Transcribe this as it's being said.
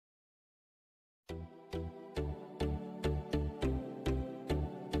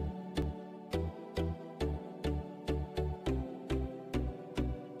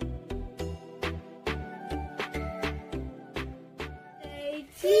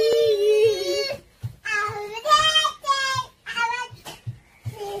Happy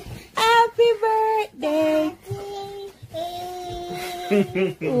birthday.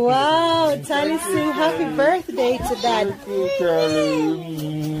 Wow, Tally sing happy birthday to Dad.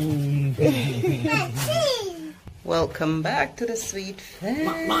 Welcome back to the sweet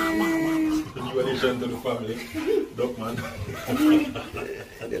family. Continuation to the family. Duck man.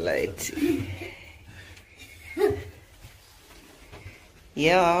 Delight.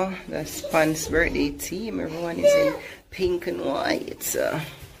 Yeah, the Span's birthday team. Everyone is in pink and white. So.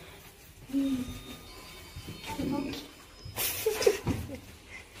 She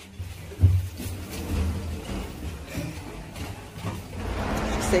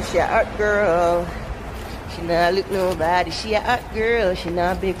said she a hot girl. She not look nobody. She a hot girl. She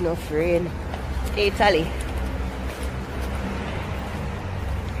not big no friend. Hey Tally.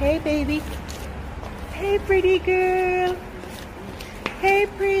 Hey baby. Hey pretty girl. Hey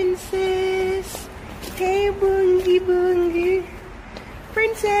princess. Hey bungie bungie.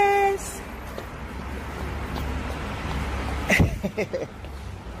 Princess.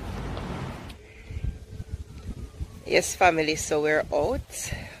 Yes family, so we're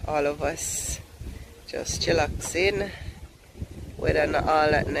out. All of us just chillaxing. Weather not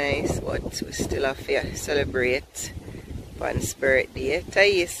all that nice, but we still have to celebrate Pan's birthday.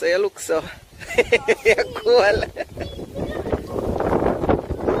 Thais, so you look so you're cool.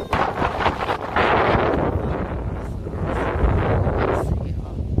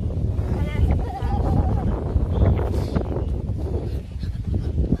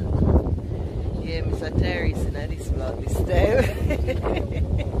 Yeah, Mr. Terry's in this vlog this time.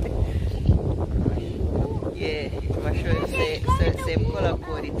 Yeah, I'm sure you say the same color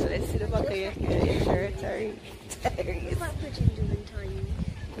code. So let's see the back of your shirt, Terry. Terry.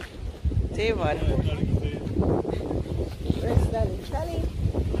 Tavon. Where's Daddy? Daddy.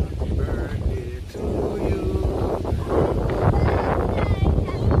 Happy birthday to you.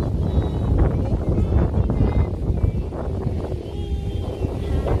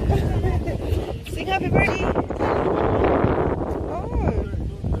 Sing happy birthday.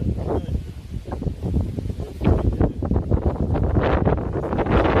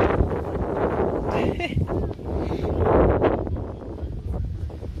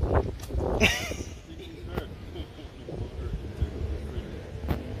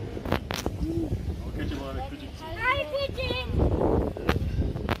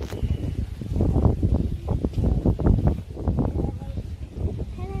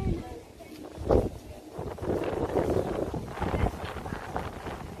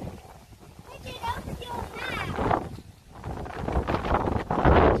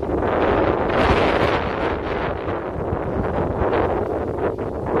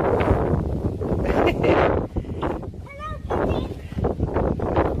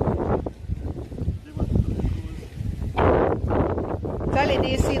 Tally, do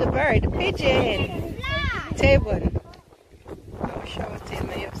you see the bird? The pigeon. Table. Oh, show it to him.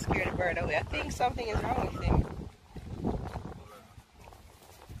 You've scared the bird away. I think something is wrong with him.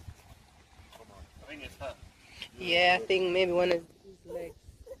 Yeah, I think maybe one of his legs.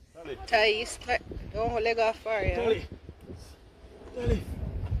 Thais, don't leg off far, yeah. Tally. Tally.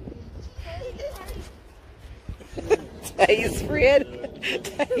 Thais afraid.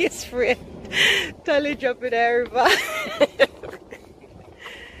 Thais afraid. Tally jumping there, river.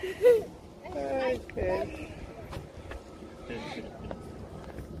 Okay.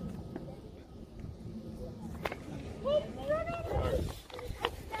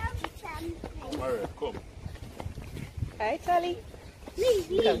 Alright, come. Hi, Tally.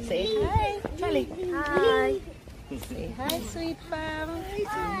 Come say hi, Tally. Hi. Say hi, sweet fam.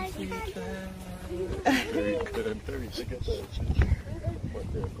 Hi. Very good. Very good. But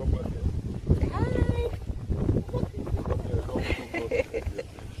there, come back here. Say hi. Yeah, come back.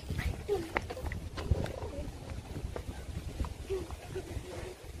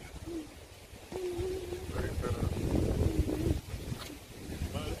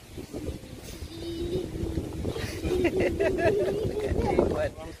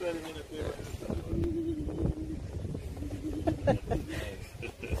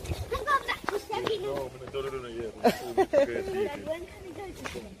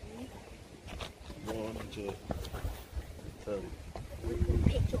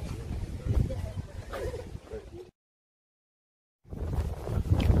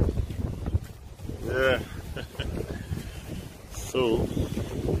 Yeah. So,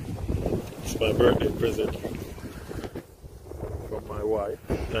 it's my birthday present from my wife.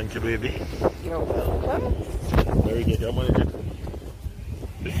 Thank you, baby. You're welcome. Very good. Can manage it?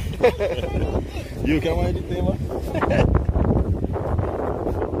 You can manage it, Tema?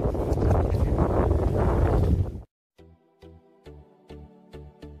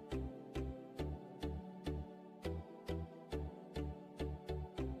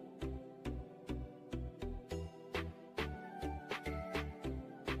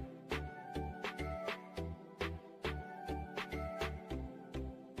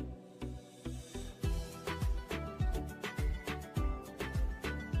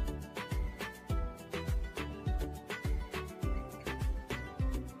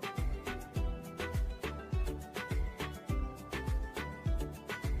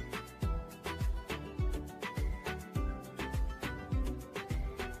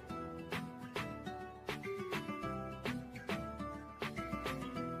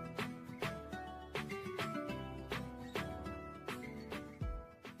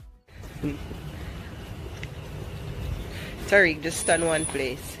 Tariq, just stand one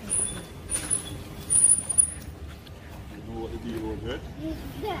place. You know what the deal was, right?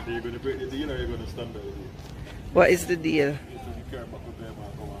 Yeah. Are you going to break the deal or are you going to stand by the deal? What is the deal? You care about the them,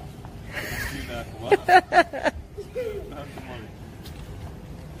 come on. See that, come on. Not the money.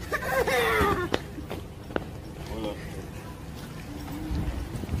 Hold on.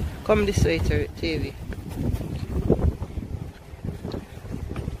 Come this way, TV.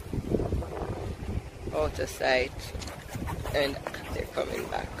 Out of sight. And they're coming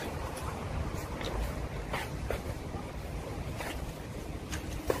back.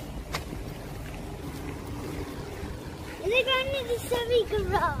 They're going to the semi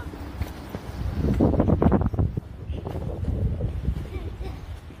garage.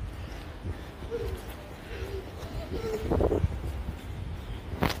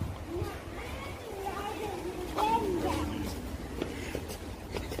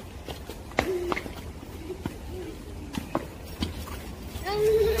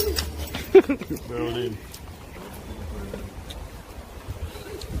 Berlin.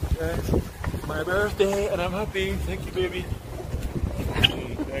 Guys, my birthday and I'm happy. Thank you, baby.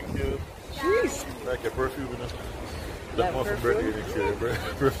 Thank you. Jeez. Like your perfume, you know. That That more for perfume? birthday next year.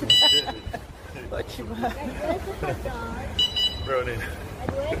 Perfume. What you want? Where's the hot dog? Berlin.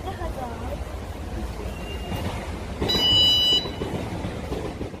 And where's the hot dog?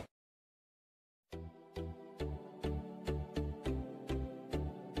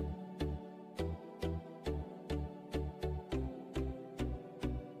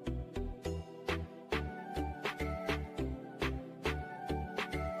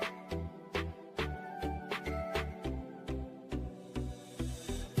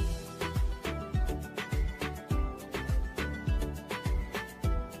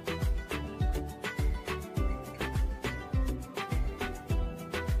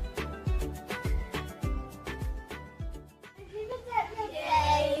 Happy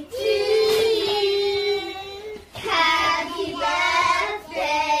birthday to you. Happy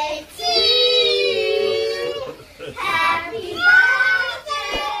birthday to you. Happy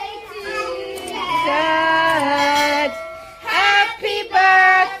birthday to Dad, happy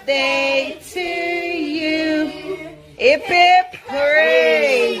birthday to you. Hip hip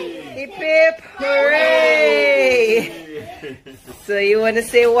hooray! Hip hip hooray! So you want to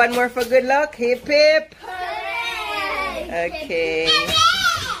say one more for good luck? Hip hip. Okay.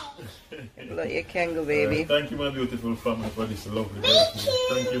 Look, you can go, baby. Thank you, my beautiful family, for this lovely birthday.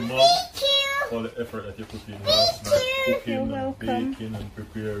 Thank you, Mom, for the effort that you put in last night, cooking You're and welcome. baking and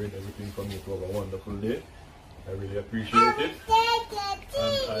preparing everything for me to have a wonderful day. I really appreciate it.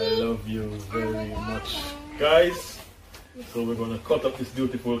 And I love you very much, guys. So we're going to cut up this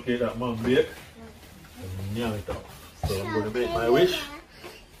beautiful cake that Mom baked and yam it off. So I'm going to make my wish.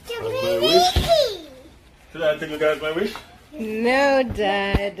 That's my wish. Should I tell you guys my wish? No,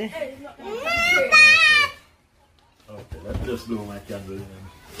 Dad. Okay, let's just blow my candle in.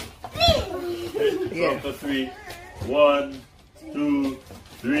 Yeah. Count to 3. 1, 2,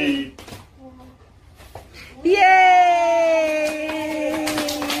 3. Yay!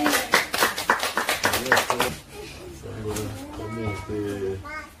 So I'm going to move the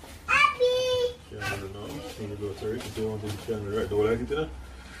candle now. So we go to it. If you want the candle right, don't like it, you know?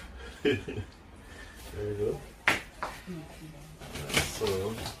 There you go. So,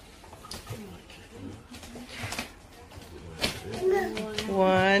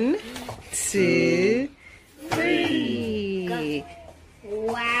 1, 2, 3.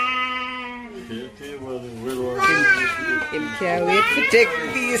 Wow. okay, well, then where do I Him can't wait to take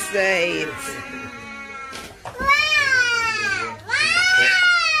these sides.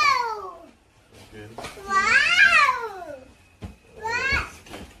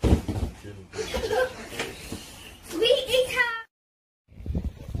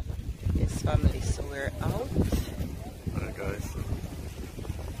 Yes, family, so we're out. Alright, guys,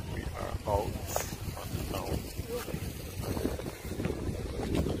 we are out on the town.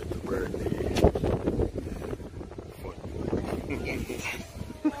 The birthday fun.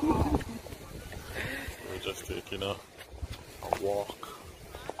 We're just taking a walk.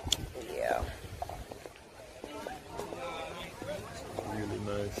 Yeah. Really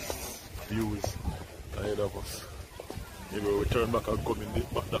nice views ahead of us. Maybe we'll turn back and come in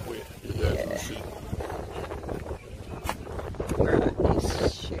back that way. You guys will see. We're at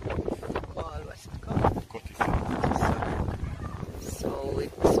this ship called, what's it called? So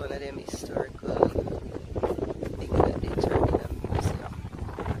it's one of them historical things that they turn in a museum.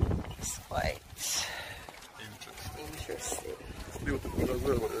 It's quite interesting. It's beautiful as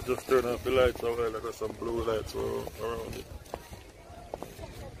well, but they just turn off the lights a while. I got some blue lights around it.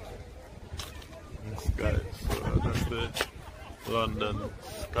 guys, so that's the London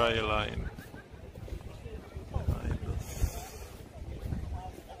skyline. Behind us.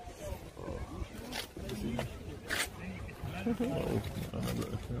 So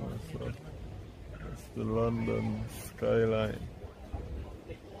that's the London skyline.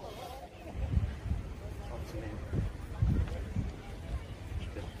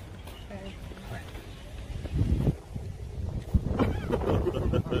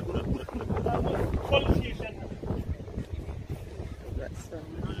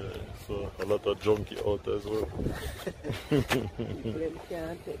 So a lot of junkie out as well.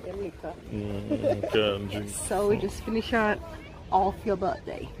 Can't take them liquor. Can't drink. So we just finish our off your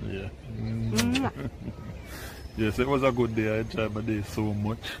birthday. Yeah. Yes, it was a good day. I enjoyed my day so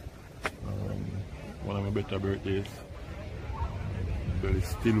much. One of my better birthdays. Belly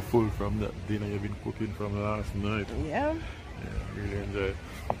still full from that dinner you've been cooking from last night. Yeah. Yeah, really enjoyed.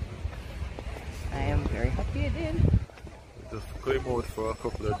 I am very happy I did. Just came out for a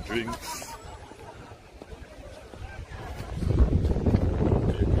couple of drinks.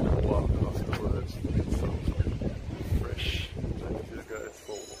 Taking a walk afterwards. Some fresh. Thank you guys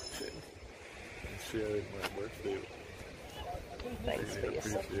for watching and sharing my birthday. Thanks for your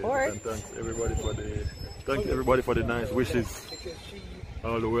Appreciate it. support. And thank you everybody for the nice wishes.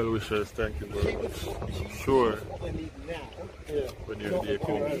 All the well wishers, thank you very much. I'm sure when your day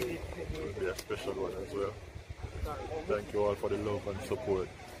comes, it will be a special one as well. Thank you all for the love and support.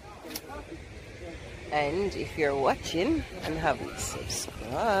 And if you're watching and haven't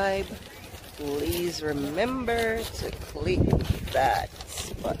subscribed, please remember to click that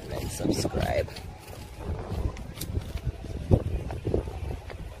button and subscribe.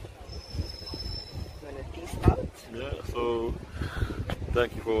 Peace out. Yeah, so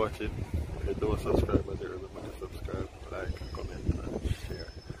thank you for watching. If you don't subscribe, but remember to subscribe.